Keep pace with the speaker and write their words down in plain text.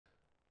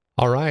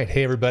All right.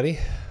 Hey, everybody.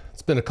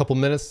 It's been a couple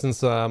minutes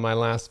since my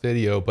last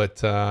video,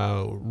 but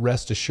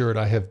rest assured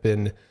I have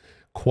been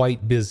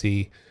quite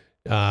busy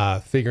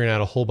figuring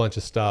out a whole bunch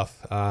of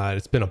stuff.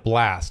 It's been a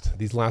blast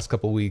these last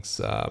couple weeks.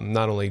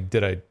 Not only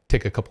did I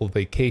take a couple of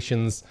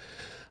vacations,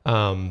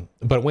 but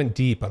it went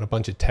deep on a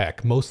bunch of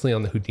tech, mostly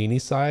on the Houdini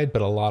side,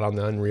 but a lot on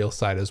the Unreal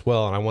side as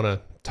well. And I want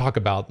to talk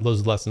about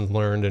those lessons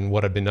learned and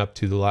what I've been up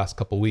to the last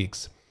couple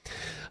weeks.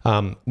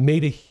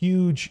 Made a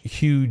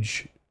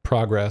huge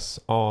progress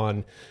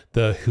on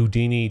the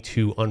Houdini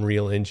to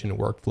Unreal Engine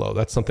workflow.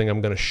 That's something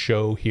I'm going to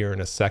show here in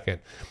a second.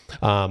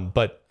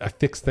 But I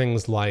fixed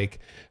things like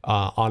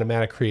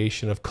automatic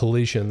creation of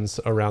collisions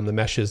around the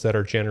meshes that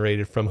are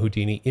generated from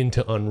Houdini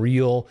into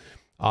Unreal,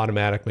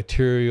 automatic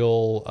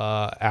material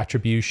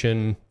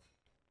attribution,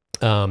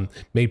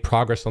 made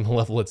progress on the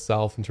level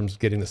itself in terms of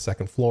getting the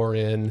second floor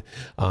in,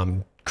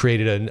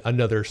 created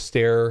another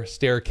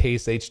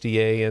staircase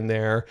HDA in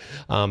there,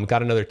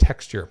 got another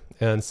texture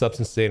and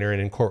substance designer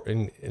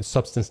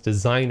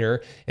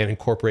and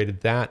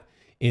incorporated that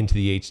into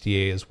the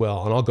HDA as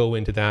well. And I'll go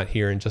into that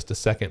here in just a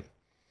second.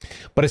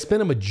 But I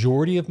spent a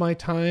majority of my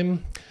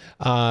time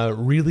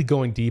really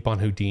going deep on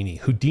Houdini.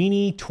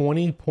 Houdini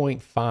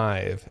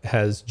 20.5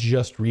 has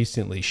just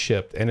recently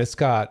shipped, and it's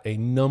got a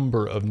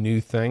number of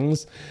new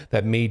things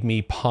that made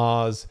me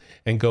pause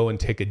and go and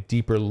take a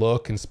deeper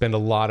look and spend a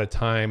lot of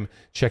time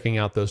checking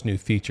out those new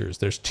features.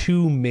 There's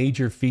two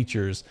major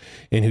features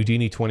in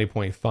Houdini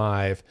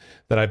 20.5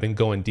 that I've been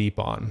going deep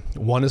on.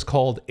 One is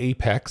called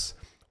Apex,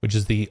 which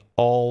is the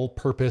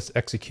all-purpose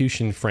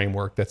execution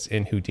framework that's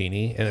in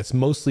Houdini, and it's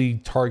mostly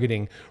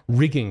targeting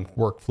rigging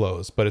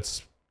workflows, but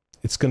it's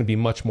going to be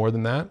much more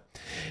than that.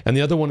 And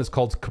the other one is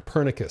called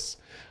Copernicus,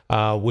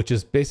 which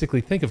is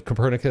basically, think of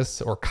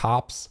Copernicus or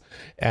COPS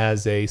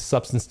as a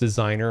substance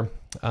designer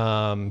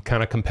kind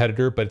of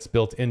competitor, but it's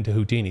built into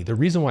Houdini. The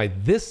reason why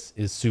this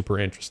is super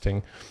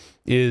interesting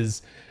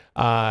is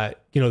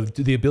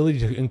the ability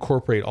to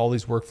incorporate all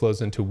these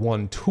workflows into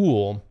one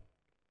tool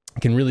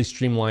can really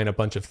streamline a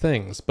bunch of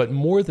things. But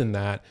more than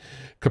that,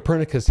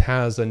 Copernicus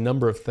has a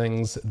number of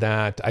things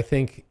that I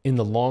think in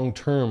the long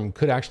term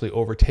could actually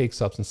overtake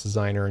Substance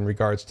Designer in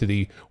regards to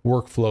the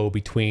workflow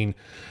between,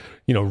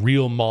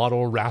 real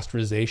model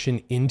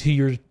rasterization into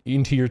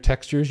your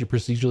textures, your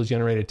procedurally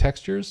generated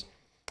textures.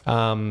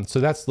 So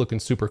that's looking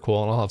super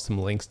cool, and I'll have some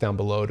links down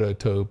below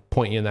to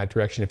point you in that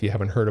direction if you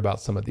haven't heard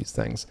about some of these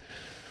things.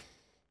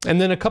 And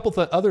then a couple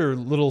of other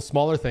little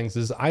smaller things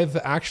is I've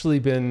actually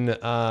been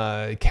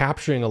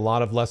capturing a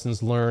lot of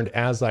lessons learned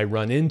as I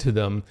run into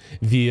them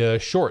via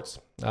shorts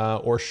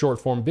or short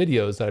form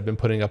videos that I've been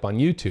putting up on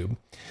YouTube.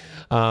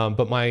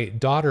 But my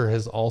daughter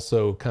has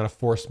also kind of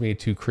forced me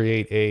to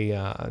create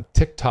a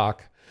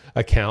TikTok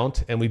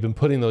account, and we've been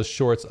putting those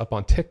shorts up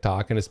on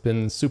TikTok, and it's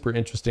been super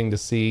interesting to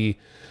see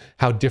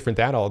how different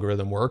that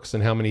algorithm works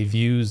and how many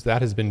views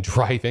that has been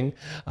driving.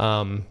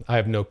 I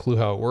have no clue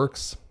how it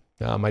works.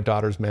 My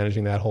daughter's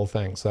managing that whole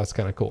thing, so that's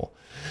kind of cool.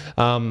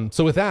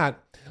 So with that,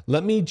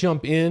 let me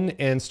jump in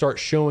and start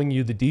showing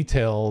you the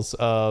details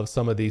of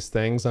some of these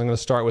things. I'm going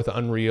to start with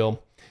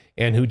Unreal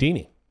and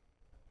Houdini.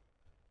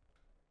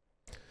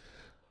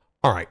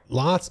 All right,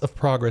 lots of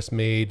progress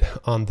made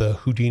on the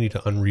Houdini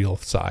to Unreal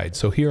side.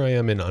 So here I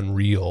am in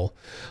Unreal.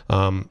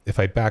 If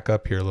I back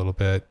up here a little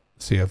bit,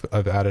 see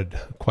I've added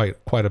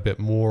quite a bit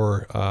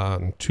more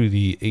to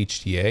the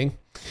HDA.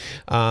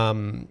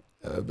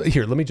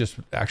 Here, let me just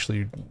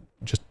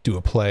do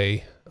a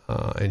play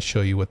and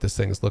show you what this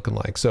thing is looking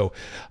like. So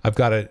I've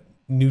got a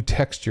new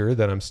texture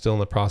that I'm still in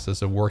the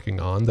process of working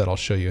on that I'll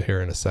show you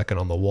here in a second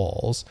on the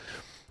walls.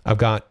 I've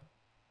got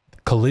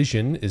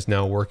collision is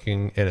now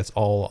working, and it's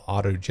all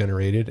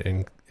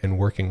auto-generated and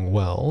working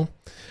well.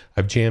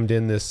 I've jammed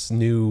in this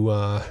new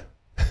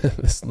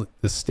this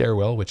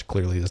stairwell, which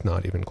clearly is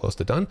not even close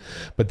to done,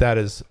 but that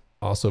is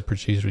also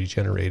procedurally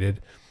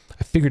generated.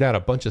 I figured out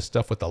a bunch of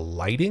stuff with the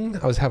lighting.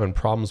 I was having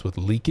problems with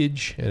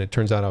leakage, and it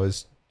turns out I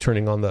was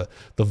turning on the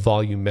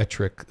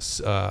volumetric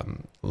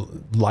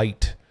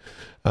light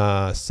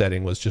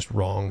setting was just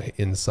wrong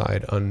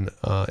inside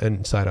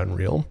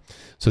Unreal.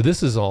 So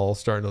this is all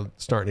starting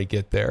to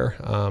get there.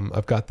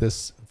 I've got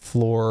this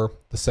floor,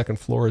 the second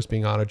floor is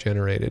being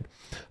auto-generated,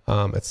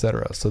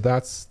 etc. So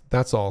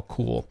that's all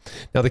cool.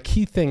 Now the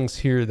key things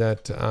here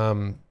that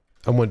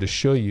I wanted to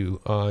show you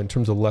in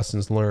terms of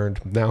lessons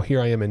learned. Now here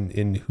I am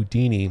in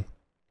Houdini.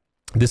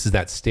 This is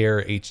that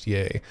Stair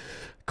HDA.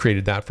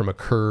 Created that from a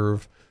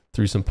curve,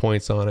 threw some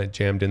points on it,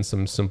 jammed in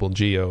some simple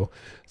geo.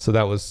 So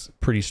that was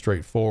pretty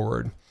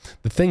straightforward.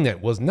 The thing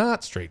that was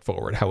not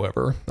straightforward,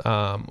 however,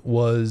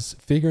 was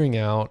figuring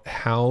out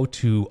how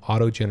to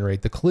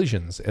auto-generate the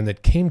collisions. And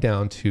that came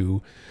down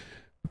to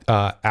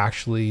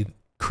actually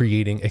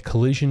creating a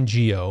collision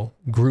geo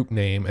group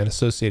name and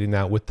associating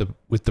that with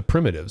the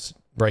primitives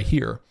right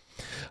here.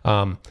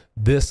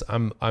 This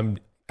I'm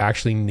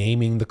actually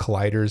naming the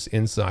colliders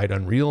inside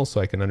Unreal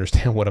so I can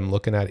understand what I'm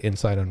looking at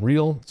inside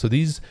Unreal. So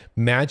these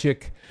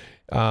magic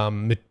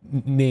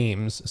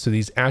names, so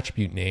these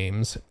attribute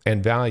names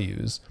and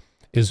values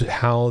is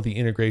how the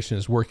integration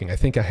is working. I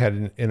think I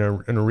had in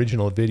an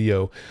original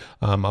video,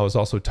 I was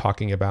also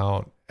talking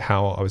about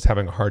how I was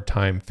having a hard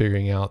time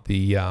figuring out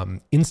the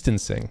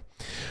instancing.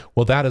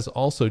 Well, that is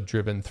also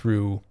driven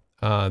through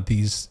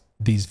these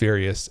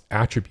various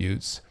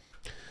attributes.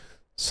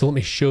 So let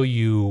me show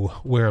you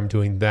where I'm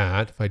doing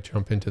that. If I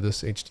jump into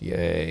this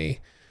HDA,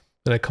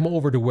 then I come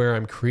over to where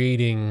I'm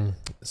creating,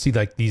 see,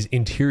 like these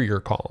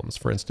interior columns,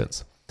 for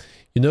instance.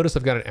 You notice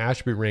I've got an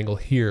attribute wrangle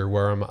here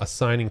where I'm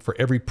assigning for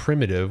every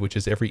primitive, which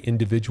is every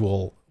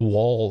individual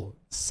wall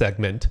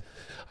segment,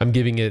 I'm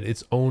giving it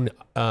its own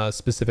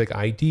specific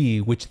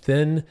ID, which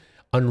then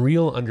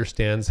Unreal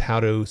understands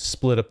how to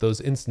split up those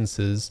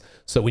instances.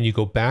 So when you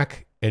go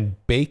back and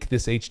bake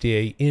this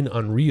HDA in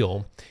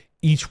Unreal,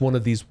 each one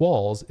of these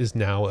walls is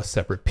now a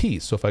separate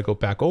piece. So if I go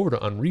back over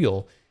to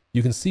Unreal,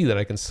 you can see that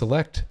I can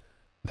select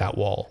that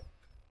wall.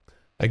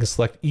 I can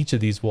select each of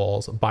these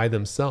walls by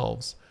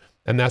themselves.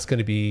 And that's going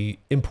to be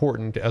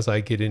important as I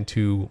get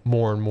into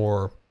more and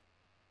more,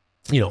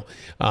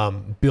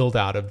 build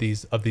out of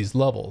these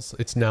levels.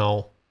 It's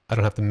now, I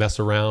don't have to mess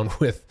around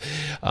with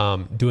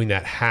doing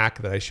that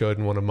hack that I showed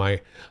in one of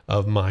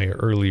my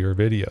earlier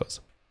videos.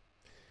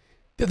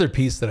 The other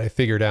piece that I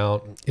figured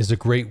out is a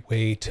great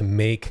way to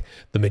make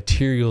the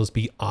materials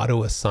be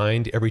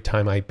auto-assigned every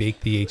time I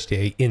bake the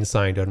HDA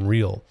inside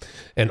Unreal.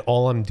 And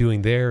all I'm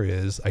doing there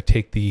is I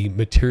take the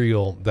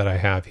material that I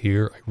have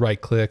here, I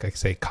right click, I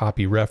say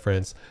copy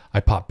reference, I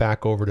pop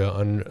back over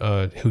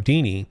to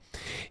Houdini,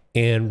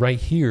 and right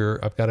here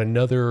I've got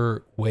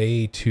another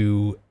way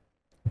to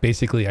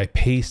basically I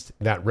paste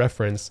that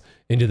reference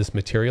into this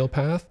material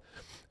path,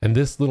 and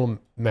this little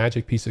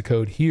magic piece of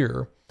code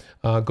here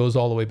goes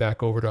all the way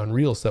back over to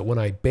Unreal, so that when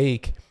I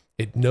bake,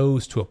 it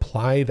knows to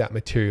apply that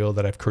material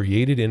that I've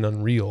created in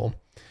Unreal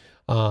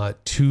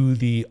to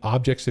the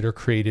objects that are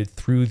created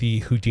through the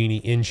Houdini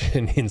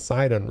Engine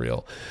inside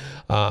Unreal.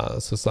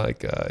 So it's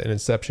like an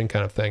Inception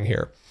kind of thing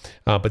here.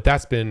 But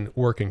that's been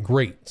working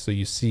great. So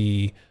you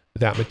see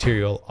that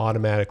material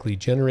automatically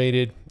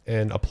generated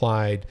and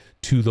applied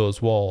to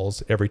those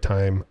walls every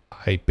time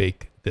I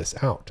bake this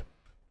out.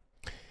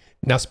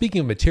 Now, speaking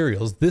of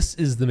materials, this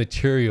is the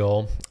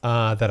material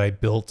that I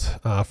built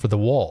for the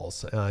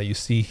walls. You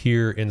see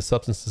here in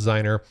Substance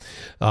Designer,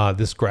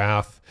 this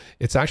graph.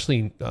 It's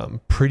actually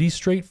pretty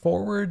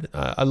straightforward.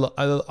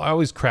 It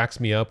always cracks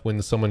me up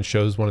when someone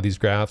shows one of these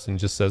graphs and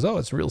just says, "Oh,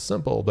 it's real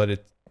simple," but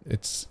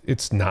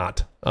it's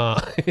not.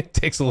 It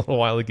takes a little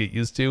while to get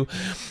used to,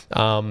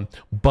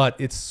 but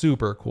it's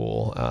super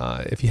cool.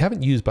 If you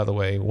haven't used, by the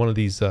way, one of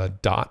these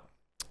dot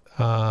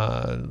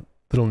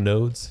little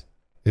nodes,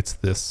 it's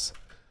this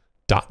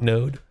dot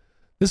node.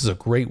 This is a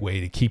great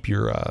way to keep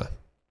your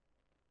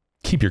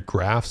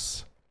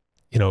graphs,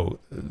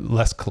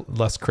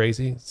 less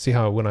crazy. See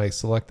how when I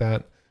select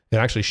that, it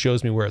actually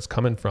shows me where it's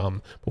coming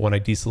from, but when I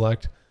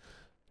deselect, it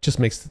just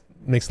makes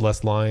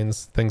less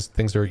lines.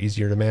 Things are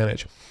easier to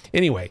manage.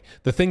 Anyway,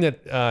 the thing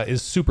that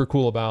is super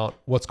cool about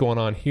what's going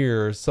on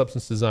here,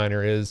 Substance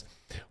Designer, is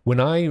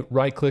when I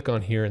right click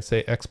on here and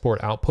say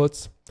export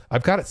outputs,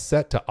 I've got it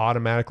set to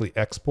automatically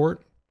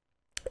export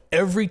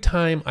every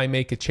time I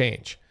make a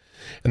change.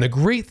 And the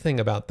great thing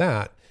about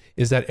that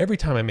is that every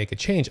time I make a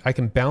change, I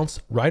can bounce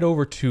right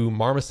over to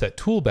Marmoset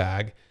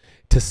Toolbag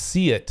to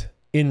see it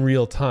in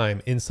real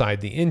time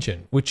inside the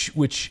engine,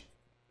 which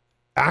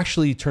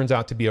actually turns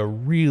out to be a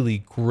really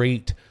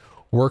great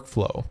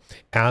workflow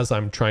as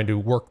I'm trying to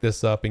work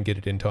this up and get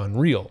it into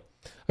Unreal.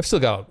 I've still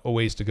got a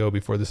ways to go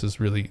before this is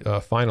really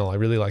final. I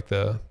really like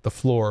the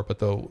floor, but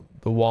the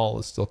wall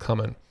is still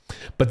coming.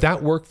 But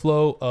that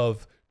workflow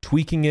of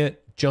tweaking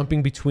it,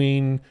 jumping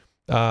between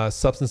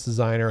Substance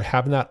Designer,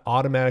 having that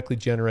automatically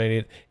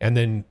generated, and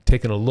then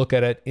taking a look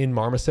at it in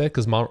Marmoset,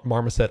 because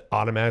Marmoset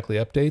automatically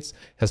updates,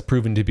 has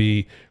proven to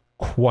be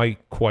quite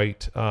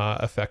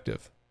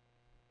effective.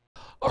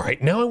 All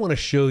right, now I want to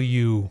show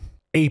you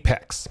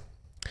Apex,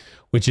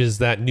 which is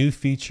that new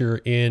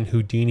feature in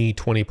Houdini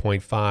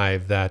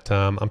 20.5 that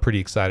I'm pretty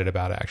excited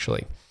about,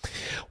 actually.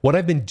 What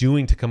I've been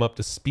doing to come up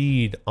to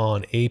speed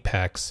on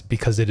Apex,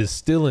 because it is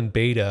still in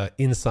beta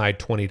inside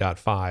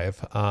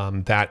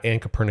 20.5, that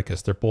and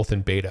Copernicus, they're both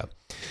in beta.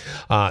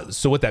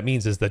 So what that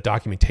means is the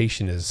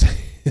documentation is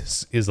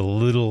a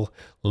little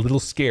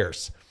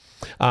scarce.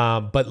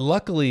 But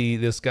luckily,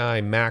 this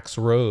guy, Max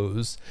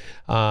Rose,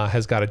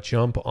 has got a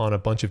jump on a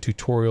bunch of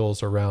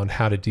tutorials around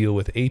how to deal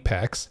with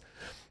Apex.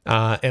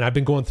 And I've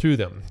been going through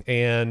them.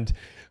 And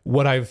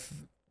what I've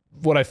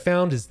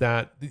found is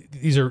that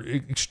these are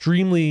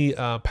extremely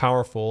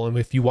powerful. And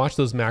if you watch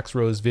those Max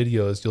Rose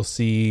videos, you'll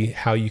see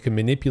how you can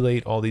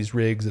manipulate all these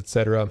rigs,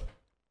 etc.,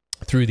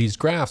 through these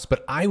graphs.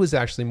 But I was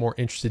actually more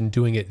interested in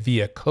doing it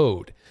via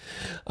code.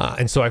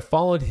 And so I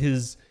followed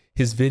his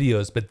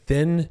videos, but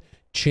then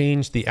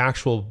changed the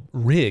actual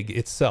rig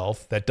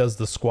itself that does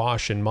the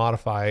squash and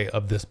modify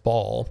of this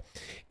ball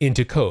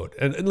into code.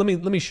 And let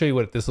me show you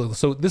what this looks like.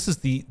 So this is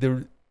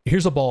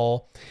here's a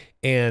ball,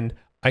 and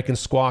I can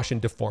squash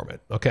and deform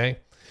it, okay?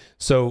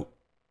 So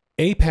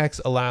Apex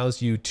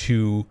allows you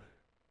to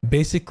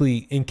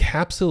basically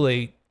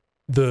encapsulate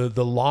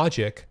the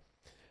logic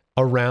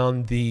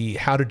around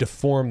how to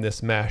deform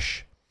this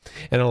mesh,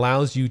 and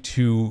allows you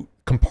to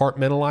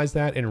compartmentalize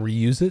that and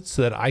reuse it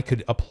so that I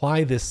could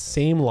apply this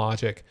same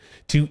logic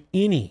to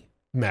any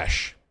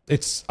mesh.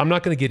 I'm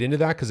not going to get into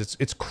that because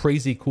it's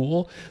crazy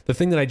cool. The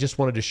thing that I just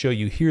wanted to show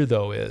you here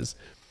though is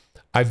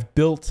I've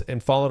built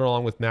and followed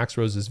along with Max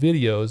Rose's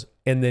videos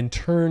and then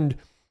turned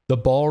the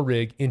ball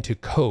rig into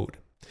code.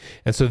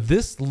 And so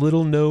this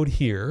little node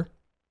here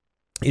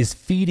is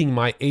feeding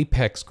my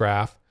Apex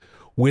graph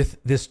with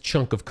this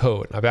chunk of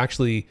code. I've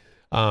actually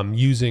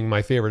using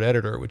my favorite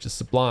editor, which is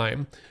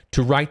Sublime,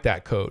 to write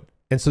that code.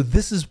 And so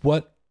this is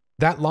what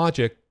that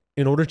logic,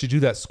 in order to do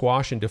that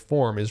squash and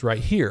deform, is right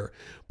here.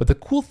 But the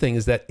cool thing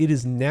is that it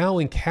is now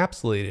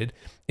encapsulated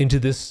into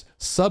this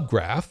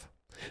subgraph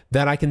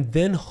that I can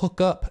then hook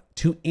up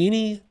to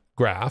any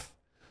graph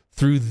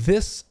through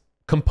this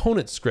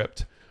component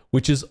script,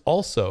 which is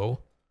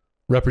also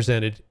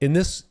represented in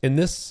this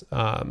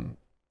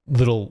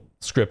little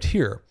script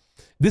here.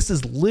 This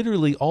is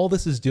literally all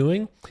this is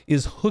doing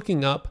is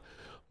hooking up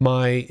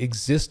my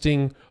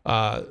existing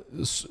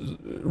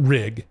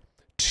rig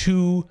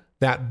to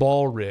that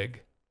ball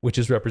rig, which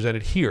is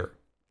represented here.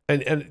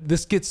 And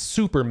this gets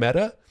super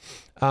meta,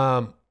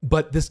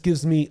 but this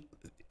gives me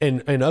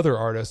and other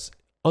artists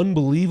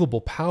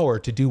unbelievable power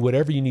to do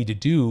whatever you need to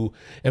do,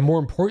 and more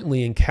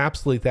importantly,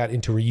 encapsulate that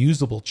into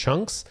reusable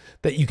chunks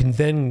that you can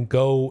then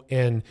go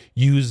and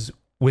use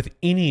with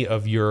any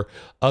of your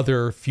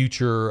other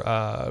future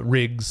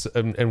rigs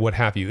and what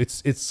have you.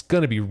 It's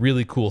going to be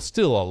really cool.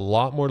 Still a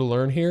lot more to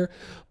learn here,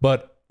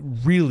 but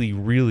really,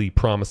 really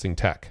promising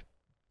tech.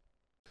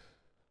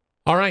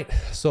 All right,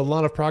 so a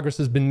lot of progress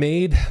has been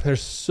made.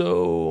 There's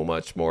so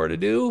much more to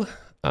do,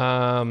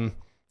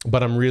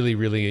 but I'm really,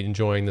 really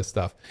enjoying this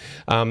stuff.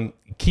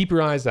 Keep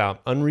your eyes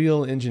out.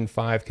 Unreal Engine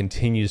 5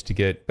 continues to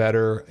get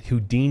better.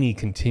 Houdini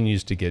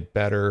continues to get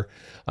better.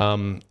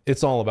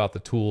 It's all about the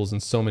tools in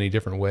so many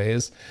different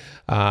ways.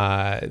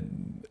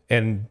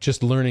 And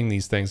just learning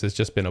these things has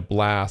just been a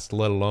blast,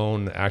 let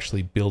alone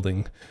actually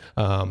building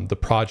the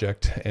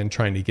project and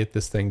trying to get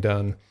this thing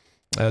done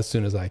as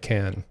soon as I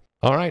can.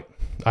 All right,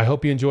 I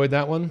hope you enjoyed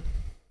that one.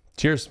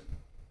 Cheers.